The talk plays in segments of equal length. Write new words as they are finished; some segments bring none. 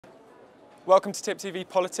Welcome to TIP TV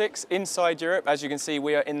Politics Inside Europe. As you can see,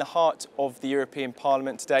 we are in the heart of the European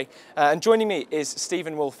Parliament today. And joining me is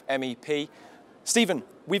Steven Woolfe MEP. Steven,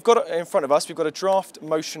 we've got in front of us, we've got a draft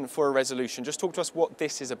motion for a resolution. Just talk to us what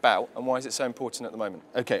this is about and why is it so important at the moment.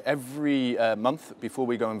 Okay, every month before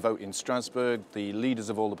we go and vote in Strasbourg, the leaders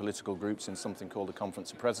of all the political groups in something called the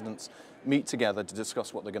Conference of Presidents meet together to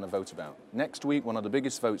discuss what they're going to vote about. Next week, one of the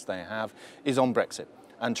biggest votes they have is on Brexit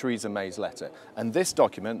and Theresa May's letter. And this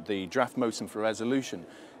document, the draft motion for a resolution,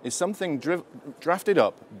 is something drafted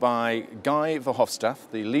up by Guy Verhofstadt,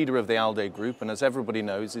 the leader of the ALDE group, and as everybody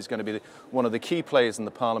knows, is going to be one of the key players in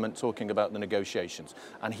the Parliament talking about the negotiations.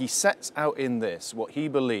 And he sets out in this what he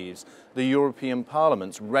believes the European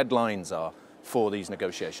Parliament's red lines are for these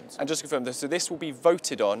negotiations. And just to confirm this, so this will be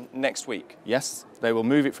voted on next week? Yes, they will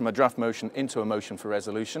move it from a draft motion into a motion for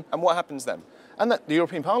resolution. And what happens then? And that the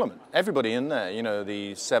European Parliament, everybody in there, you know,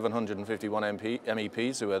 the 751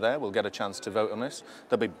 MEPs who are there will get a chance to vote on this.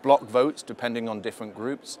 There'll be block votes depending on different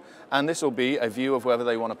groups. And this will be a view of whether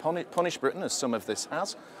they want to punish Britain, as some of this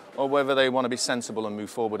has, or whether they want to be sensible and move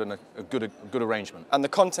forward in a good arrangement. And the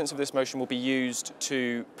contents of this motion will be used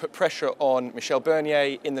to put pressure on Michel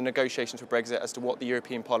Barnier in the negotiations for Brexit as to what the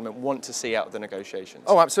European Parliament want to see out of the negotiations.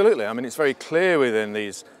 Oh, absolutely. I mean, it's very clear within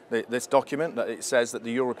this document that it says that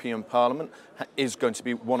the European Parliament is going to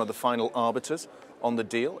be one of the final arbiters on the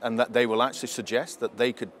deal, and that they will actually suggest that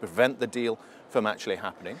they could prevent the deal from actually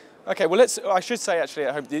happening. Okay, well, I should say actually,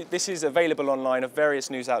 I hope this is available online. Of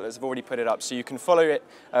various news outlets have already put it up, so you can follow it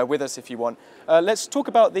with us if you want. Let's talk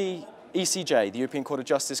about the ECJ, the European Court of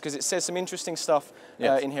Justice, because it says some interesting stuff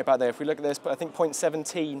in here about there. If we look at this, I think point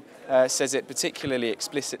 17 says it particularly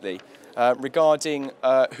explicitly regarding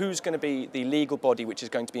who's going to be the legal body which is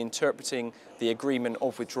going to be interpreting the agreement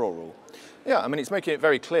of withdrawal. Yeah, I mean, it's making it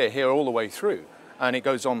very clear here all the way through, and it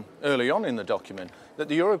goes on early on in the document, that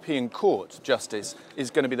the European Court of Justice is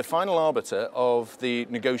going to be the final arbiter of the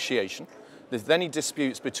negotiation. If there's any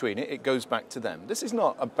disputes between it, it goes back to them. This is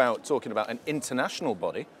not about talking about an international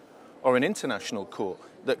body or an international court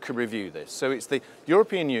that could review this. So it's the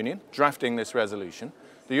European Union drafting this resolution,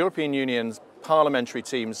 the European Union's parliamentary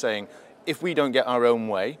team saying, if we don't get our own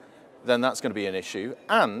way, then that's going to be an issue.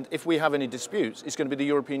 And if we have any disputes, it's going to be the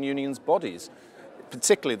European Union's bodies,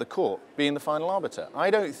 particularly the court, being the final arbiter. I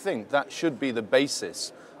don't think that should be the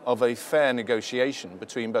basis of a fair negotiation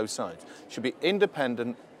between both sides. It should be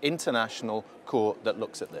independent, international court that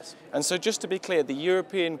looks at this. And so just to be clear, the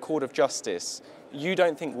European Court of Justice, you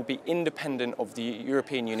don't think will be independent of the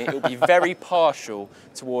European Union. It will be very partial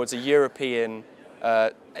towards a European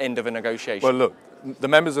end of a negotiation. Well, look, the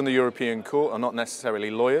members in the European Court are not necessarily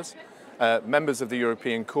lawyers. Members of the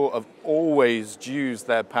European Court have always used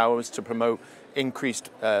their powers to promote increased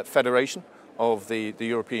federation of the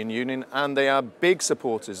European Union, and they are big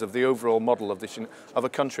supporters of the overall model of a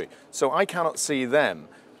country. So I cannot see them,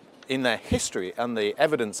 in their history and the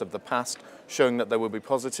evidence of the past, showing that they will be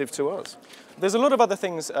positive to us. There's a lot of other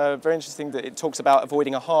things very interesting that it talks about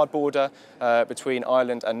avoiding a hard border between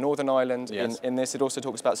Ireland and Northern Ireland. Yes. In this, it also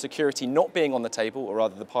talks about security not being on the table, or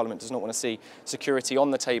rather the Parliament does not want to see security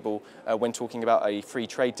on the table when talking about a free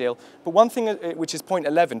trade deal. But one thing, which is point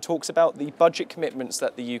 11, talks about the budget commitments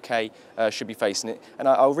that the UK should be facing. And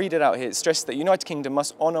I'll read it out here. It stresses that the United Kingdom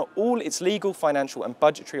must honour all its legal, financial and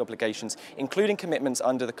budgetary obligations, including commitments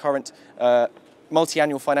under the current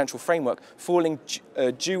multi-annual financial framework falling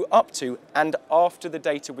due up to and after the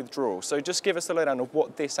date of withdrawal. So just give us the lowdown of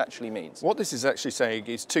what this actually means. What this is actually saying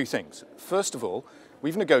is two things. First of all,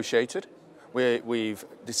 we've negotiated, we've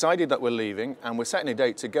decided that we're leaving, and we're setting a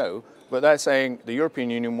date to go, but they're saying the European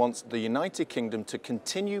Union wants the United Kingdom to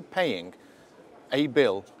continue paying a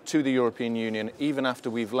bill to the European Union even after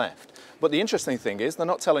we've left. But the interesting thing is they're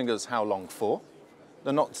not telling us how long for,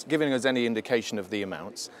 they're not giving us any indication of the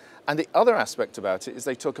amounts. And the other aspect about it is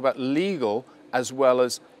they talk about legal as well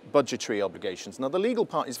as budgetary obligations. Now, the legal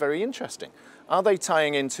part is very interesting. Are they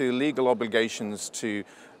tying into legal obligations to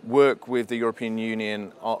work with the European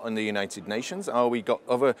Union and the United Nations? Are we got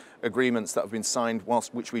other agreements that have been signed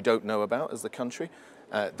which we don't know about as the country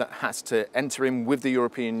that has to enter in with the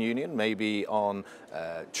European Union, maybe on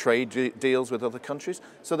trade deals with other countries?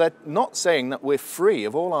 So they're not saying that we're free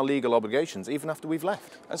of all our legal obligations even after we've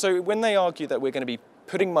left. And so when they argue that we're going to be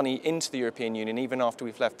putting money into the European Union even after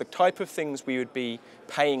we've left, the type of things we would be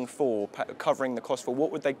paying for, covering the cost for,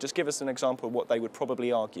 what would they, just give us an example of what they would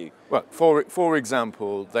probably argue? Well, for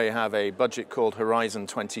example, they have a budget called Horizon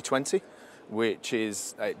 2020, which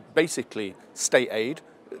is basically state aid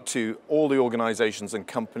to all the organisations and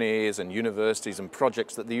companies and universities and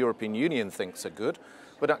projects that the European Union thinks are good.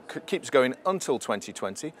 but that keeps going until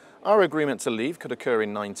 2020. Our agreement to leave could occur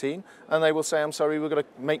in 19, and they will say, I'm sorry, we're going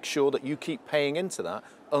to make sure that you keep paying into that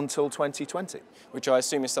until 2020. Which I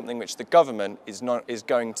assume is something which the government is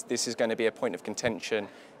going to be a point of contention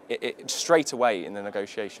straight away in the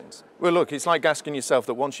negotiations. Well, look, it's like asking yourself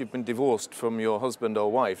that once you've been divorced from your husband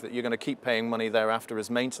or wife, that you're going to keep paying money thereafter as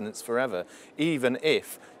maintenance forever, even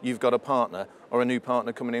if you've got a partner or a new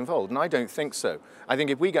partner coming involved. And I don't think so. I think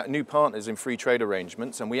if we get new partners in free trade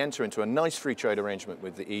arrangements and we enter into a nice free trade arrangement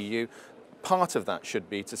with the EU, part of that should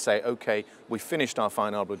be to say, OK, we finished our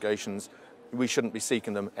fine obligations, we shouldn't be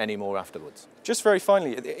seeking them anymore afterwards. Just very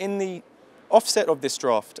finally, in the offset of this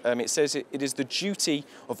draft, it says it is the duty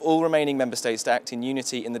of all remaining member states to act in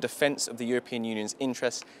unity in the defence of the European Union's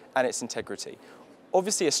interests and its integrity.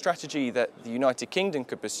 Obviously, a strategy that the United Kingdom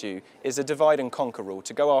could pursue is a divide and conquer rule,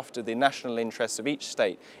 to go after the national interests of each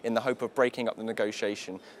state in the hope of breaking up the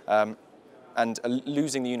negotiation and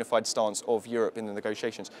losing the unified stance of Europe in the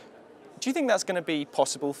negotiations. Do you think that's going to be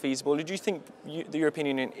possible, feasible, or do you think the European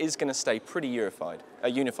Union is going to stay pretty unified?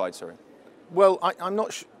 Well, I'm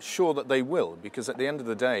not sure that they will, because at the end of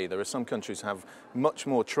the day, there are some countries who have much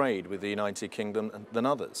more trade with the United Kingdom than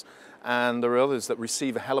others. And there are others that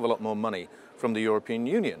receive a hell of a lot more money from the European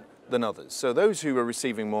Union than others. So those who are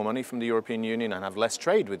receiving more money from the European Union and have less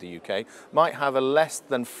trade with the UK might have a less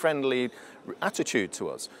than friendly attitude to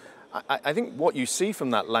us. I think what you see from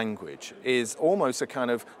that language is almost a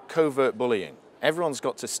kind of covert bullying. Everyone's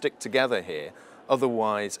got to stick together here.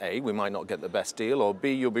 Otherwise, A, we might not get the best deal, or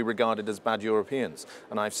B, you'll be regarded as bad Europeans.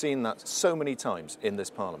 And I've seen that so many times in this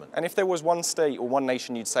Parliament. And if there was one state or one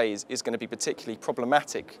nation you'd say is going to be particularly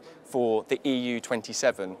problematic for the EU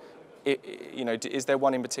 27, is there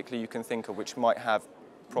one in particular you can think of which might have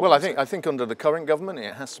problems? Well, I think under the current government,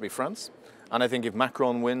 it has to be France. And I think if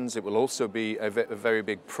Macron wins, it will also be a very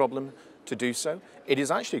big problem to do so. It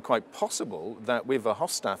is actually quite possible that with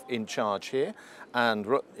Verhofstadt in charge here and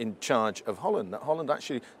in charge of Holland, that Holland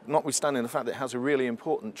actually, notwithstanding the fact that it has a really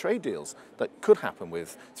important trade deals that could happen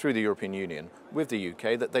through the European Union with the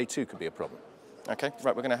UK, that they too could be a problem. Okay,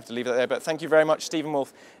 right, we're going to have to leave it there. But thank you very much, Steven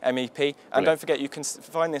Woolfe MEP. And Brilliant. Don't forget, you can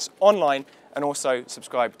find this online and also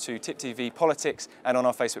subscribe to Tip TV Politics and on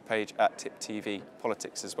our Facebook page at Tip TV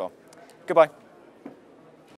Politics as well. Goodbye.